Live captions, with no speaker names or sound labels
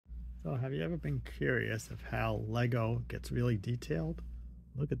So, have you ever been curious of how Lego gets really detailed?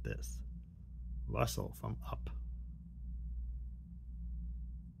 Look at this. Russell from Up.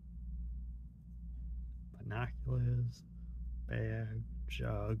 Binoculars, bag,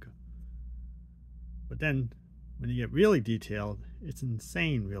 jug. But then, when you get really detailed, it's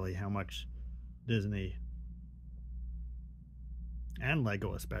insane, really, how much Disney and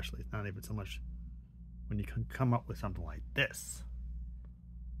Lego, especially, it's not even so much when you can come up with something like this.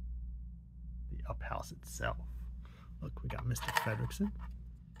 The Up House itself. Look, we got Mr. Fredricksen.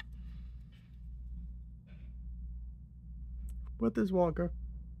 With his walker,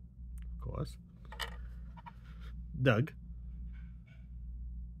 of course. Doug.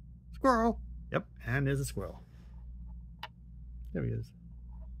 Squirrel. Yep, and there's a squirrel. There he is.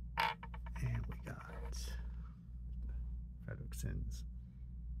 And we got Fredricksen's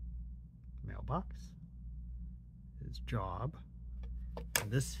mailbox, his job. And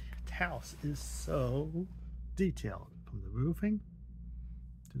this house is so detailed, from the roofing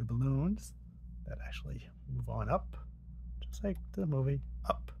to the balloons that actually move on up, just like the movie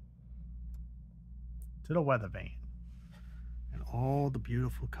Up, to the weather vane, and all the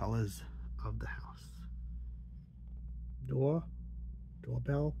beautiful colors of the house.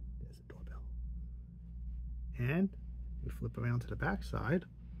 Doorbell, there's a doorbell. And we flip around to the back side.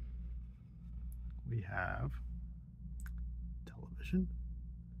 We have television.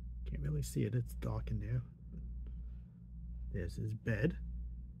 Can't really see it, it's dark in there. There's his bed.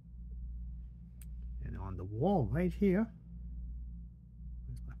 And on the wall right here,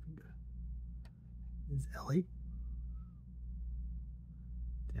 where's my finger? Is Ellie.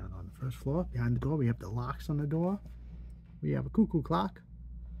 Down on the first floor, behind the door, we have the locks on the door. We have a cuckoo clock.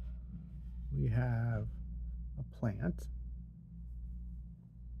 We have a plant.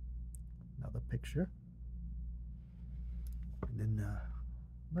 Another picture. And in the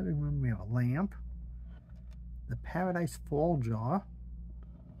living room, we have a lamp. The Paradise Falls jar.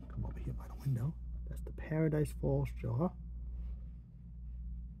 Come over here by the window. That's the Paradise Falls jar.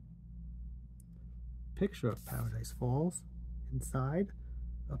 Picture of Paradise Falls. Inside,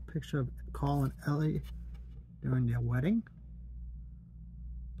 a picture of Carl and Ellie during their wedding.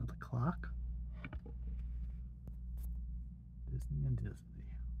 Another clock. Disney and Disney.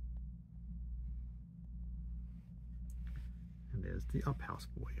 And there's the Up House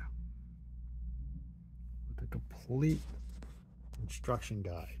for you, with a complete instruction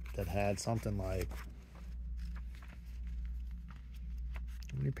guide that had something like,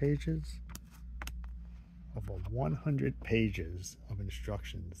 how many pages? Over 100 pages of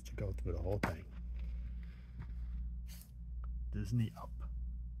instructions to go through the whole thing. Disney Up.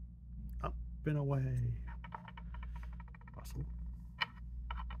 Up and away. Russell.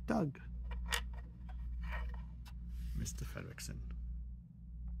 Doug. Mr. Fredricksen.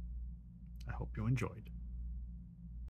 I hope you enjoyed.